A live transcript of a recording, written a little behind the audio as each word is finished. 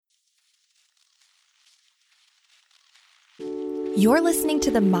You're listening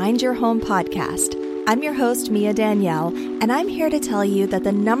to the Mind Your Home podcast. I'm your host, Mia Danielle, and I'm here to tell you that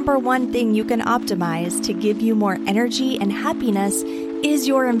the number one thing you can optimize to give you more energy and happiness is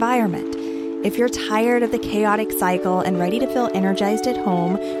your environment. If you're tired of the chaotic cycle and ready to feel energized at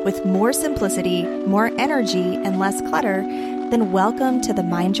home with more simplicity, more energy, and less clutter, then welcome to the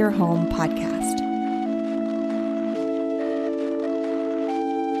Mind Your Home podcast.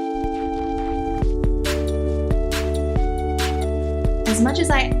 As much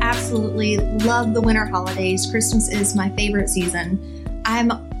as I absolutely love the winter holidays, Christmas is my favorite season. I'm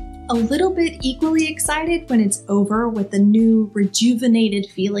a little bit equally excited when it's over with the new rejuvenated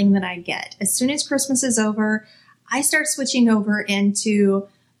feeling that I get. As soon as Christmas is over, I start switching over into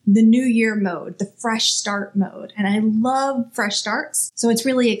the new year mode, the fresh start mode. And I love fresh starts. So it's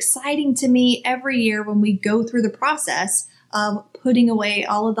really exciting to me every year when we go through the process of putting away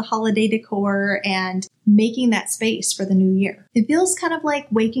all of the holiday decor and making that space for the new year. It feels kind of like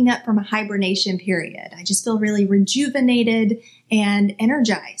waking up from a hibernation period. I just feel really rejuvenated and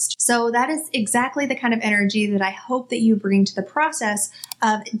energized. So that is exactly the kind of energy that I hope that you bring to the process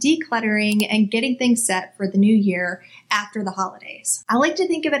of decluttering and getting things set for the new year after the holidays. I like to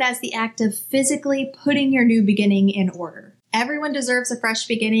think of it as the act of physically putting your new beginning in order. Everyone deserves a fresh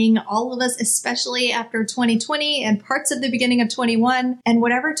beginning, all of us, especially after 2020 and parts of the beginning of 21. And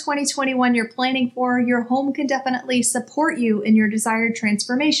whatever 2021 you're planning for, your home can definitely support you in your desired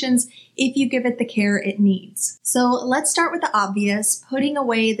transformations if you give it the care it needs. So let's start with the obvious, putting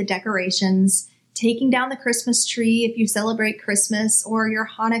away the decorations, taking down the Christmas tree if you celebrate Christmas, or your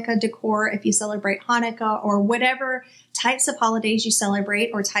Hanukkah decor if you celebrate Hanukkah, or whatever types of holidays you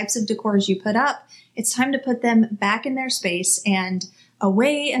celebrate or types of decors you put up. It's time to put them back in their space and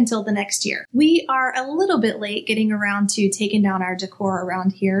away until the next year. We are a little bit late getting around to taking down our decor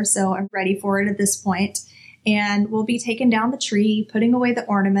around here, so I'm ready for it at this point. And we'll be taking down the tree, putting away the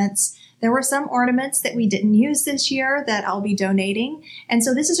ornaments. There were some ornaments that we didn't use this year that I'll be donating. And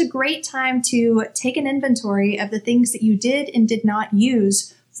so this is a great time to take an inventory of the things that you did and did not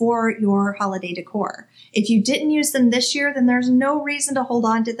use for your holiday decor. If you didn't use them this year, then there's no reason to hold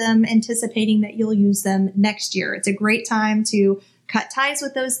on to them anticipating that you'll use them next year. It's a great time to cut ties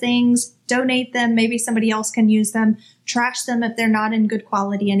with those things, donate them, maybe somebody else can use them, trash them if they're not in good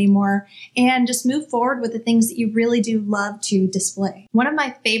quality anymore, and just move forward with the things that you really do love to display. One of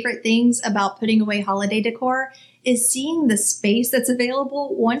my favorite things about putting away holiday decor is seeing the space that's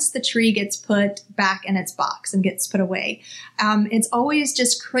available once the tree gets put back in its box and gets put away. It's always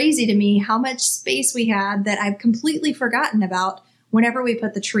just crazy to me how much space we had that I've completely forgotten about whenever we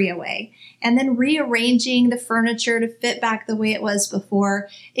put the tree away. And then rearranging the furniture to fit back the way it was before,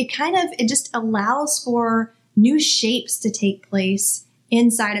 it just allows for new shapes to take place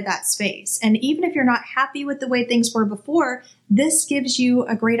inside of that space. And even if you're not happy with the way things were before, this gives you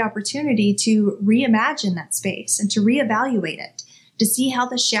a great opportunity to reimagine that space and to reevaluate it, to see how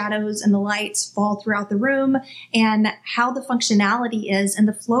the shadows and the lights fall throughout the room and how the functionality is and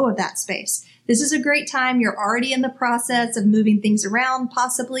the flow of that space. This is a great time. You're already in the process of moving things around,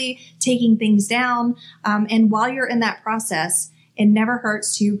 possibly taking things down. And while you're in that process, it never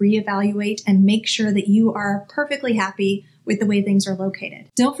hurts to reevaluate and make sure that you are perfectly happy with the way things are located.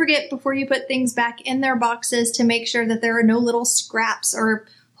 Don't forget, before you put things back in their boxes, to make sure that there are no little scraps or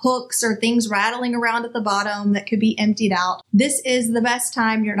hooks or things rattling around at the bottom that could be emptied out. This is the best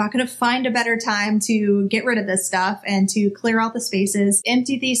time. You're not going to find a better time to get rid of this stuff and to clear out the spaces,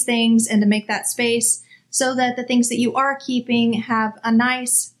 empty these things, and to make that space so that the things that you are keeping have a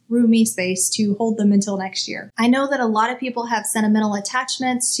nice, roomy space to hold them until next year. I know that a lot of people have sentimental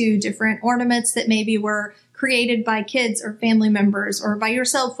attachments to different ornaments that maybe were created by kids or family members or by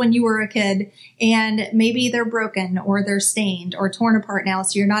yourself when you were a kid, and maybe they're broken or they're stained or torn apart now,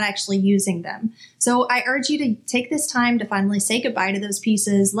 so you're not actually using them. So I urge you to take this time to finally say goodbye to those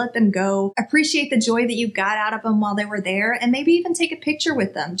pieces, let them go, appreciate the joy that you got out of them while they were there, and maybe even take a picture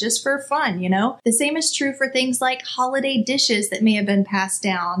with them just for fun, you know? The same is true for things like holiday dishes that may have been passed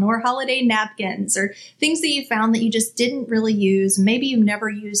down, or holiday napkins, or things that you found that you just didn't really use. Maybe you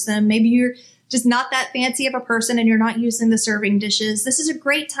never used them. Maybe you're just not that fancy of a person and you're not using the serving dishes. This is a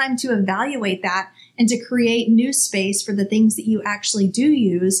great time to evaluate that and to create new space for the things that you actually do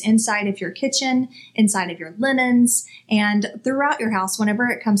use inside of your kitchen, inside of your linens, and throughout your house whenever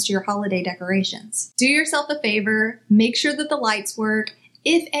it comes to your holiday decorations. Do yourself a favor, make sure that the lights work.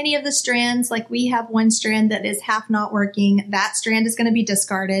 If any of the strands, like we have one strand that is half not working, that strand is going to be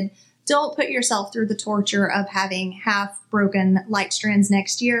discarded. don't put yourself through the torture of having half broken light strands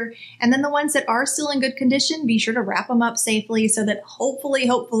next year. And then the ones that are still in good condition, be sure to wrap them up safely so that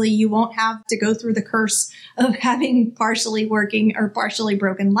hopefully you won't have to go through the curse of having partially working or partially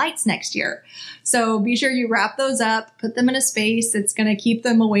broken lights next year. So be sure you wrap those up, put them in a space that's going to keep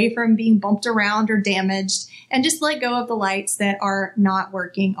them away from being bumped around or damaged, and just let go of the lights that are not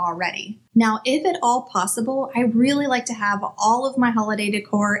working already. Now, if at all possible, I really like to have all of my holiday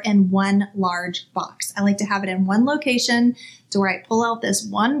decor in one large box. I like to have it in one location to where I pull out this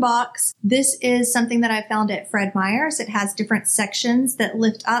one box. This is something that I found at Fred Meyer's. It has different sections that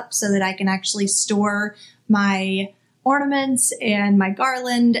lift up so that I can actually store my ornaments and my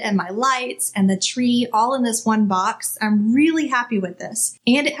garland and my lights and the tree all in this one box. I'm really happy with this.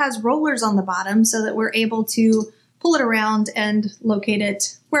 And it has rollers on the bottom so that we're able to pull it around and locate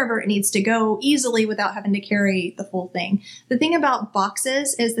it wherever it needs to go easily without having to carry the full thing. The thing about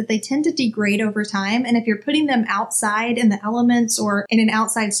boxes is that they tend to degrade over time. And if you're putting them outside in the elements or in an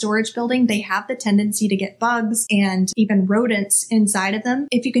outside storage building, they have the tendency to get bugs and even rodents inside of them.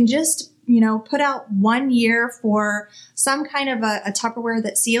 If you can just put out 1 year for some kind of a Tupperware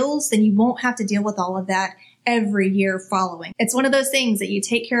that seals, then you won't have to deal with all of that every year following. It's one of those things that you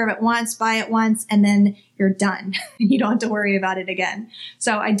take care of it once, buy it once, and then you're done. You don't have to worry about it again.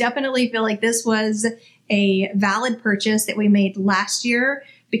 So I definitely feel like this was a valid purchase that we made last year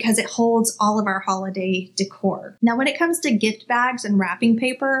because it holds all of our holiday decor. Now, when it comes to gift bags and wrapping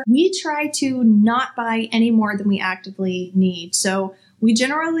paper, we try to not buy any more than we actively need. So we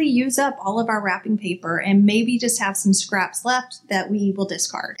generally use up all of our wrapping paper and maybe just have some scraps left that we will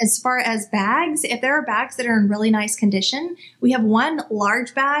discard. As far as bags, if there are bags that are in really nice condition, we have one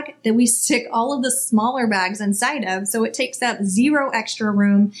large bag that we stick all of the smaller bags inside of, so it takes up 0 extra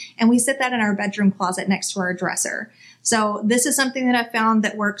room, and we sit that in our bedroom closet next to our dresser. So this is something that I found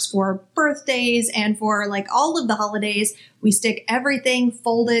that works for birthdays and for like all of the holidays. We stick everything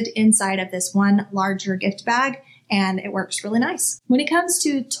folded inside of this one larger gift bag, and it works really nice. When it comes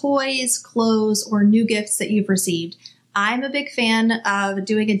to toys, clothes, or new gifts that you've received, I'm a big fan of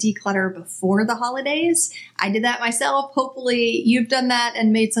doing a declutter before the holidays. I did that myself. Hopefully you've done that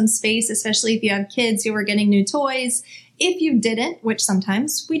and made some space, especially if you have kids who are getting new toys. If you didn't, which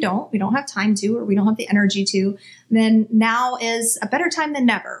sometimes we don't have time to, or we don't have the energy to, then now is a better time than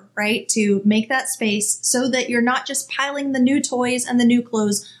never, right? To make that space so that you're not just piling the new toys and the new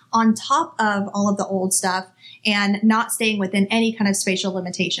clothes on top of all of the old stuff and not staying within any kind of spatial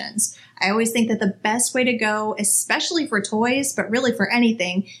limitations. I always think that the best way to go, especially for toys, but really for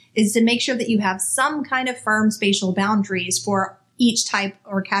anything, is to make sure that you have some kind of firm spatial boundaries for each type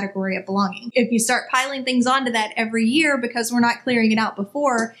or category of belonging. If you start piling things onto that every year because we're not clearing it out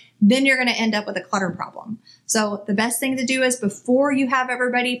before, then you're going to end up with a clutter problem. So the best thing to do is before you have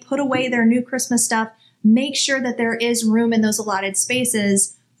everybody put away their new Christmas stuff, make sure that there is room in those allotted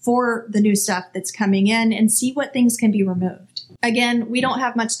spaces for the new stuff that's coming in and see what things can be removed. Again, we don't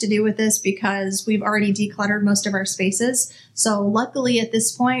have much to do with this because we've already decluttered most of our spaces. So luckily at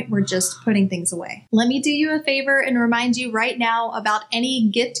this point, we're just putting things away. Let me do you a favor and remind you right now about any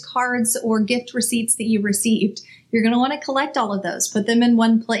gift cards or gift receipts that you received. You're going to want to collect all of those, put them in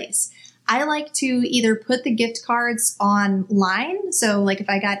one place. I like to either put the gift cards online. So like if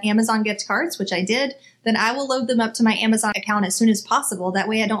I got Amazon gift cards, which I did, then I will load them up to my Amazon account as soon as possible. That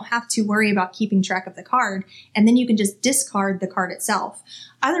way I don't have to worry about keeping track of the card. And then you can just discard the card itself.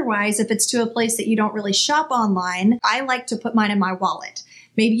 Otherwise, if it's to a place that you don't really shop online, I like to put mine in my wallet.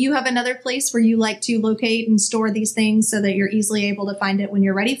 Maybe you have another place where you like to locate and store these things so that you're easily able to find it when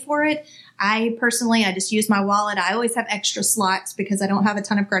you're ready for it. I just use my wallet. I always have extra slots because I don't have a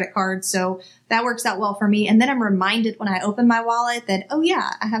ton of credit cards. So that works out well for me. And then I'm reminded when I open my wallet that, oh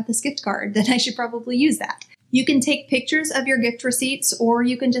yeah, I have this gift card, that I should probably use that. You can take pictures of your gift receipts, or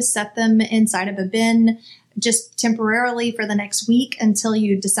you can just set them inside of a bin just temporarily for the next week until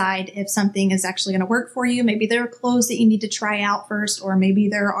you decide if something is actually going to work for you. Maybe there are clothes that you need to try out first, or maybe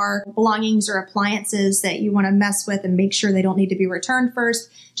there are belongings or appliances that you want to mess with and make sure they don't need to be returned first.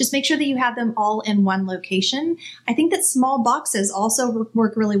 Just make sure that you have them all in one location. I think that small boxes also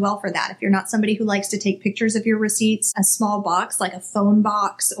work really well for that. If you're not somebody who likes to take pictures of your receipts, a small box like a phone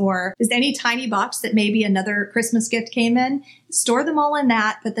box or just any tiny box that maybe another Christmas gift came in, store them all in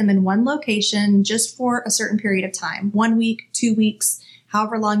that, put them in one location just for a certain period of time, 1 week, 2 weeks,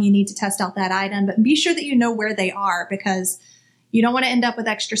 however long you need to test out that item. But be sure that you know where they are, because you don't want to end up with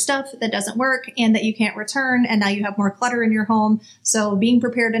extra stuff that doesn't work and that you can't return, and now you have more clutter in your home. So being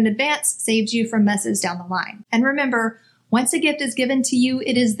prepared in advance saves you from messes down the line. And remember, Once a gift is given to you,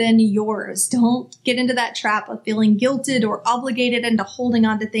 it is then yours. Don't get into that trap of feeling guilted or obligated into holding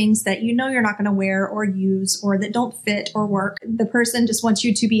on to things that you know you're not going to wear or use or that don't fit or work. The person just wants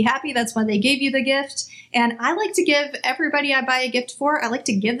you to be happy. That's why they gave you the gift. And I like to give everybody I buy a gift for, I like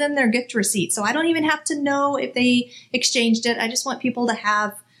to give them their gift receipt. So I don't even have to know if they exchanged it. I just want people to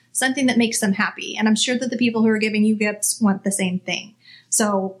have something that makes them happy. And I'm sure that the people who are giving you gifts want the same thing.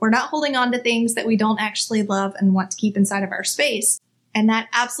 So we're not holding on to things that we don't actually love and want to keep inside of our space. And that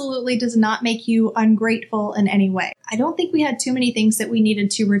absolutely does not make you ungrateful in any way. I don't think we had too many things that we needed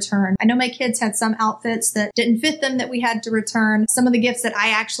to return. I know my kids had some outfits that didn't fit them that we had to return. Some of the gifts that I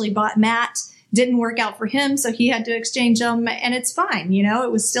actually bought Matt didn't work out for him, so he had to exchange them, and it's fine. You know,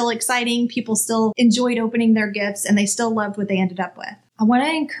 it was still exciting. People still enjoyed opening their gifts, and they still loved what they ended up with. I want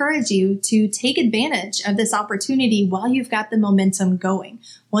to encourage you to take advantage of this opportunity while you've got the momentum going.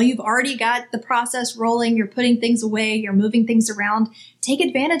 While you've already got the process rolling, you're putting things away, you're moving things around, take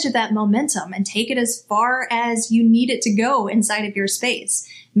advantage of that momentum and take it as far as you need it to go inside of your space.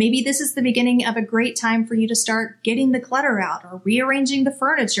 Maybe this is the beginning of a great time for you to start getting the clutter out or rearranging the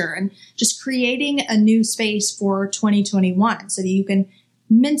furniture and just creating a new space for 2021 so that you can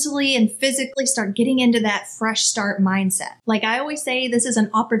mentally and physically start getting into that fresh start mindset. Like I always say, this is an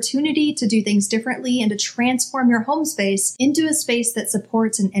opportunity to do things differently and to transform your home space into a space that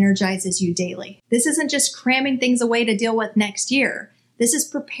supports and energizes you daily. This isn't just cramming things away to deal with next year. This is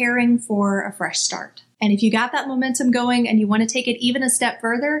preparing for a fresh start. And if you got that momentum going and you want to take it even a step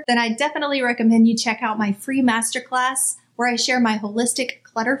further, then I definitely recommend you check out my free masterclass where I share my holistic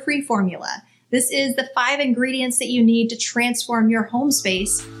clutter-free formula. This is the 5 ingredients that you need to transform your home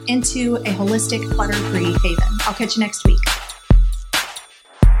space into a holistic, clutter-free haven. I'll catch you next week.